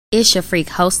It's your freak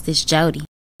hostess, Jody,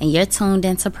 and you're tuned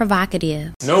into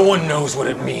Provocative. No one knows what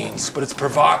it means, but it's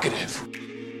provocative.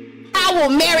 I will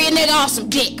marry a nigga off some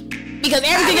dick because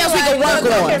everything else we can work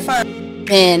on.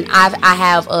 And I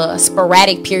have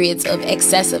sporadic periods of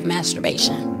excessive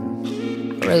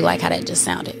masturbation. I really like how that just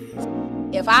sounded.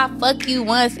 If I fuck you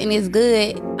once and it's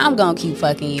good, I'm gonna keep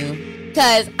fucking you.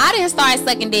 Because I didn't start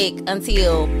sucking dick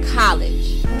until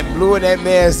college. Blew in that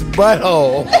man's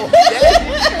butthole.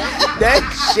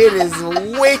 That shit is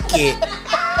wicked.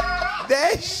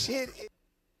 That shit is...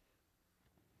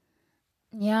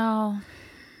 Y'all,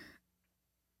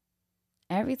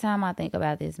 every time I think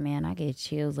about this man, I get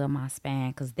chills up my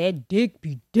spine because that dick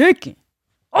be dicking.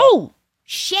 Oh,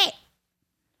 shit.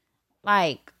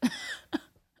 Like,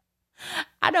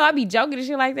 I know I be joking and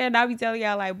shit like that, and I be telling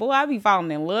y'all, like, boy, I be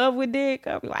falling in love with dick.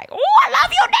 I be like, oh, I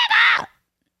love you, nigga.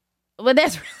 But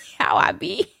that's really how I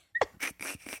be.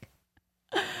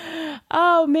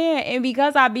 Oh, man. And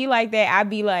because I be like that, I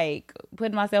be, like,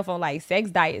 putting myself on, like, sex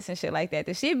diets and shit like that.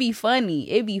 The shit be funny.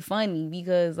 It be funny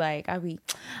because, like, I be,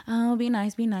 oh, be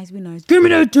nice, be nice, be nice. Give me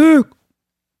that dick.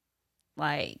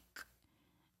 Like,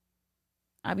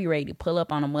 I be ready to pull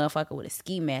up on a motherfucker with a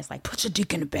ski mask. Like, put your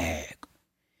dick in the bag.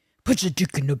 Put your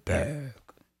dick in the bag.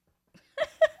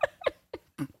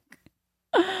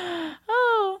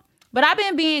 Oh, but I've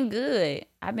been being good.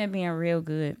 I've been being real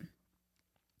good.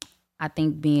 I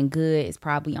think being good is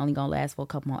probably only going to last for a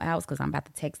couple more hours because I'm about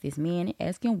to text this man and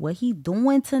ask him what he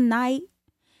doing tonight.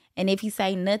 And if he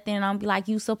say nothing, I'm be like,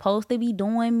 you supposed to be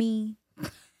doing me.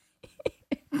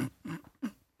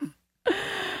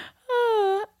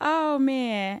 Oh,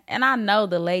 man. And I know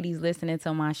the ladies listening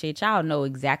to my shit, y'all know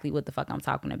exactly what the fuck I'm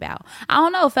talking about. I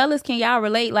don't know, fellas, can y'all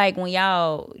relate? Like when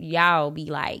y'all be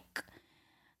like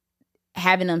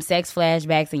having them sex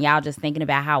flashbacks and y'all just thinking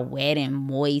about how wet and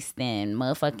moist and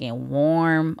motherfucking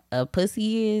warm a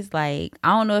pussy is. Like, I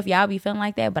don't know if y'all be feeling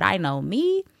like that, but I know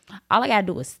me, all I gotta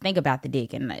do is think about the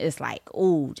dick and it's like,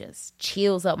 ooh, just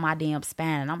chills up my damn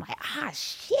spine. And I'm like, ah,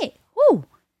 shit, woo.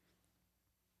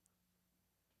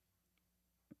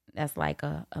 That's like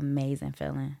a amazing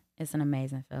feeling. It's an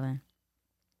amazing feeling.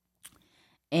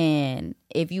 And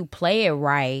if you play it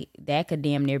right, that could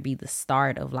damn near be the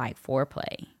start of like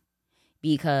foreplay.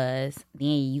 Because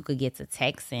then you could get to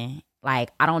texting.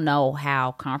 Like, I don't know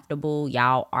how comfortable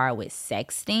y'all are with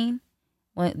sexting,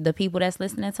 the people that's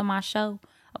listening to my show.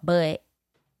 But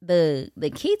the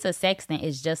key to sexting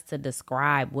is just to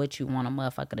describe what you want a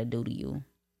motherfucker to do to you.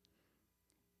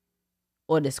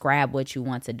 Or describe what you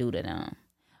want to do to them.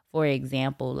 For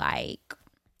example, like,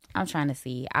 I'm trying to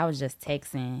see. I was just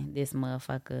texting this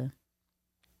motherfucker.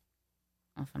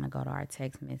 I'm finna go to our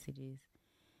text messages.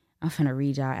 I'm finna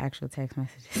read y'all actual text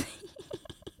messages.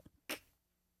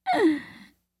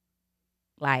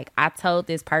 Like, I told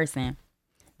this person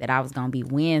that I was gonna be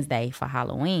Wednesday for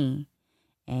Halloween.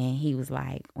 And he was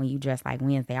like, when you dress like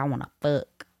Wednesday, I wanna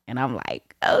fuck. And I'm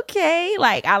like, okay.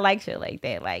 Like, I like shit like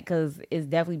that. Like, cause it's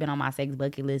definitely been on my sex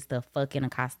bucket list to fuck in a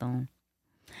costume.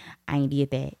 I ain't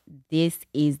did that. This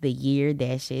is the year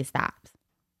that shit stops.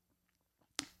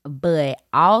 But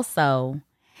also,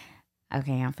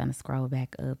 okay, I'm finna scroll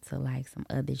back up to like some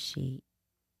other shit.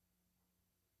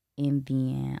 And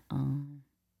then,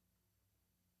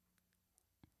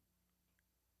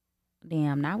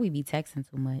 damn, now we be texting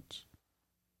too much.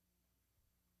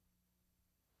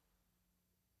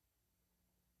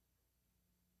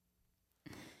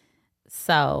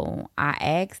 So I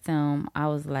asked him, I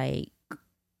was like,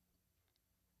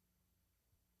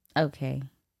 okay.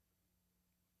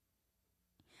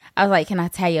 I was like, can I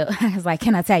tie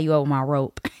you over my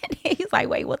rope? He's like,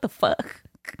 wait, what the fuck?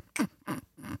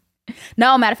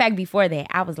 No, matter of fact, before that,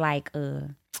 I was like,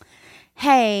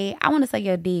 hey, I want to suck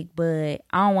your dick, but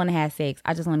I don't want to have sex.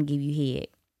 I just want to give you head.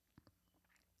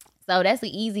 So that's the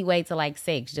easy way to like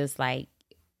sex. Just like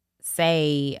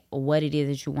say what it is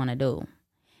that you want to do.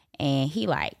 And he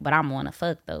like, but I'm want to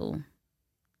fuck though.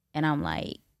 And I'm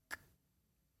like,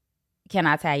 can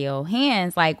I tie your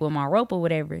hands like with my rope or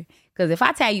whatever? Because if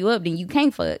I tie you up, then you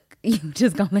can't fuck. You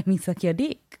just gonna let me suck your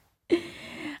dick.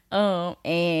 And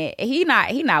he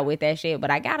not with that shit, but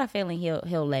I got a feeling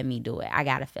he'll let me do it. I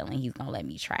got a feeling he's gonna let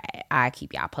me try it. I'll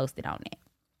keep y'all posted on that.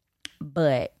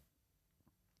 But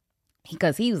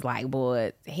because he was like,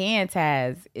 boy, hand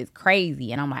ties is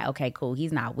crazy. And I'm like, okay, cool.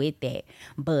 He's not with that.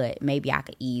 But maybe I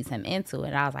could ease him into it.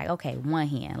 And I was like, okay, one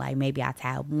hand. Like, maybe I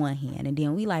tie up one hand. And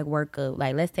then we, like, work up.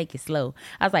 Like, let's take it slow.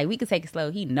 I was like, we could take it slow.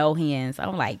 He no hands.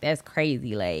 I'm like, that's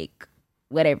crazy. Like,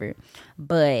 whatever.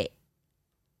 But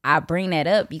I bring that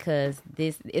up because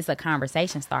it's a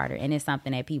conversation starter, and it's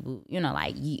something that people,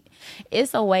 like,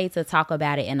 it's a way to talk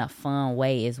about it in a fun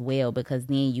way as well, because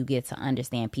then you get to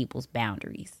understand people's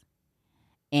boundaries.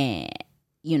 And,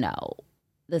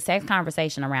 the sex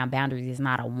conversation around boundaries is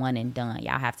not a one and done.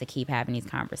 Y'all have to keep having these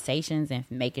conversations and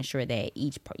making sure that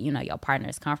your partner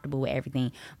is comfortable with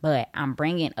everything. But I'm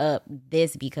bringing up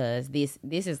this because this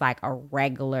is like a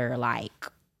regular,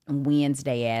 like,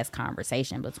 Wednesday ass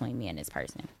conversation between me and this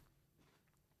person.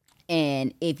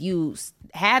 And if you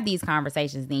have these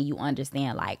conversations, then you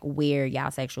understand like where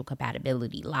y'all sexual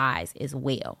compatibility lies as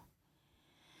well.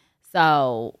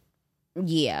 So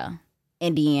yeah.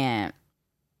 And then,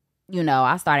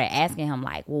 I started asking him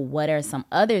like, well, what are some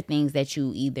other things that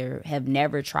you either have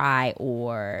never tried,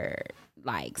 or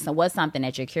like, so what's something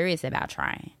that you're curious about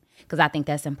trying? Because I think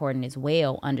that's important as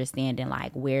well, understanding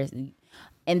like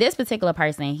and this particular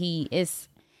person, it's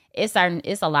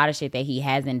a lot of shit that he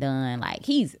hasn't done. Like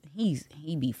he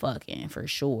be fucking for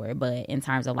sure, but in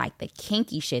terms of like the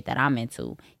kinky shit that I'm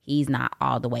into, he's not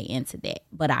all the way into that,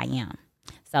 but I am.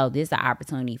 So this is an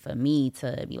opportunity for me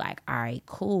to be like, all right,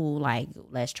 cool, like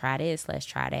let's try this, let's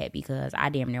try that, because I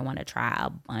damn near want to try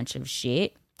a bunch of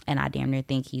shit. And I damn near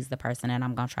think he's the person that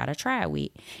I'm going to try to try it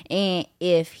with. And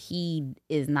if he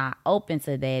is not open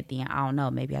to that, then I don't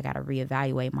know. Maybe I got to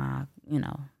reevaluate my,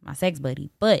 my sex buddy.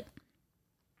 But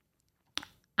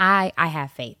I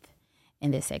have faith in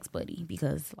this sex buddy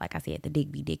because, like I said, the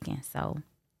dick be dicking. So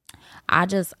I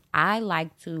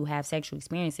like to have sexual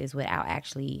experiences without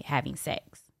actually having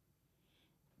sex.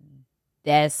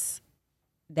 That's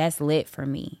lit for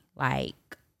me. Like,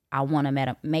 I want to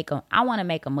make a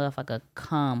motherfucker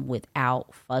come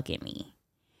without fucking me.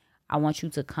 I want you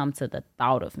to come to the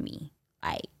thought of me.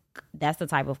 Like, that's the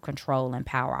type of control and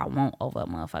power I want over a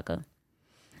motherfucker.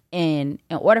 And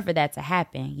in order for that to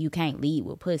happen, you can't lead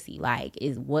with pussy. Like,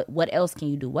 what else can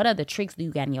you do? What other tricks do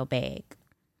you got in your bag?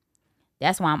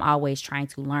 That's why I'm always trying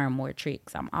to learn more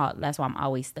tricks. That's why I'm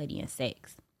always studying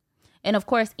sex. And of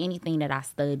course, anything that I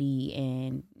study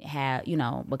and have,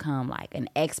 become like an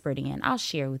expert in, I'll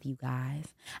share with you guys.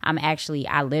 I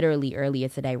literally earlier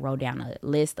today wrote down a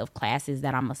list of classes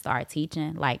that I'm going to start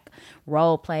teaching, like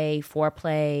role play,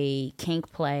 foreplay,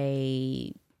 kink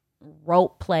play,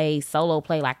 rope play, solo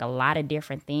play, like a lot of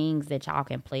different things that y'all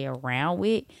can play around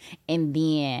with. And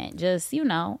then just,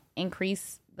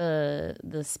 increase the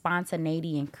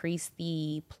spontaneity, increase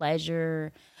the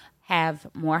pleasure, have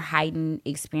more heightened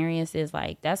experiences.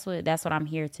 Like that's what I'm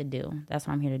here to do. That's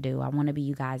what I'm here to do. I want to be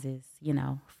you guys'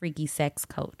 freaky sex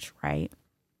coach, right?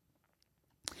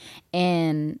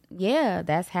 And yeah,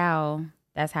 that's how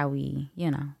we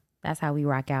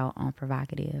rock out on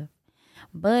Provocative.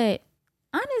 But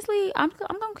honestly, I'm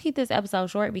gonna keep this episode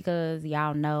short because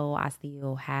y'all know I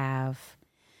still have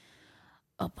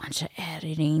a bunch of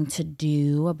editing to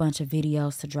do, a bunch of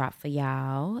videos to drop for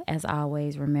y'all. As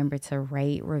always, remember to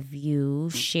rate, review,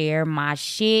 share my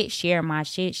shit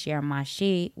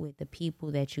with the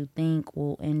people that you think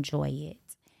will enjoy it.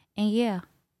 And yeah,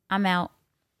 I'm out.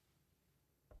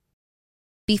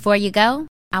 Before you go,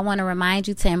 I want to remind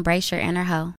you to embrace your inner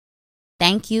hoe.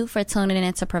 Thank you for tuning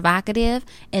into Provocative,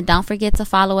 and don't forget to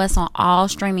follow us on all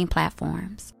streaming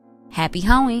platforms. Happy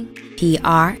hoeing.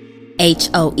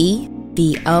 PRHOEVOCATIVE.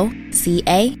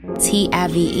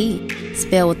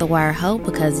 Spell with the word hoe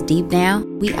because deep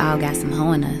down, we all got some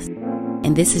hoe in us.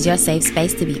 And this is your safe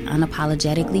space to be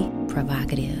unapologetically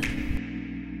provocative.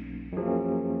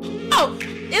 Oh,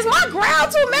 is my growl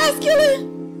too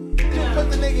masculine? You put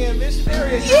the nigga in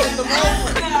missionary.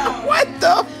 Yeah. What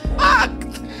the fuck?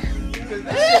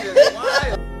 That shit is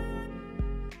wild.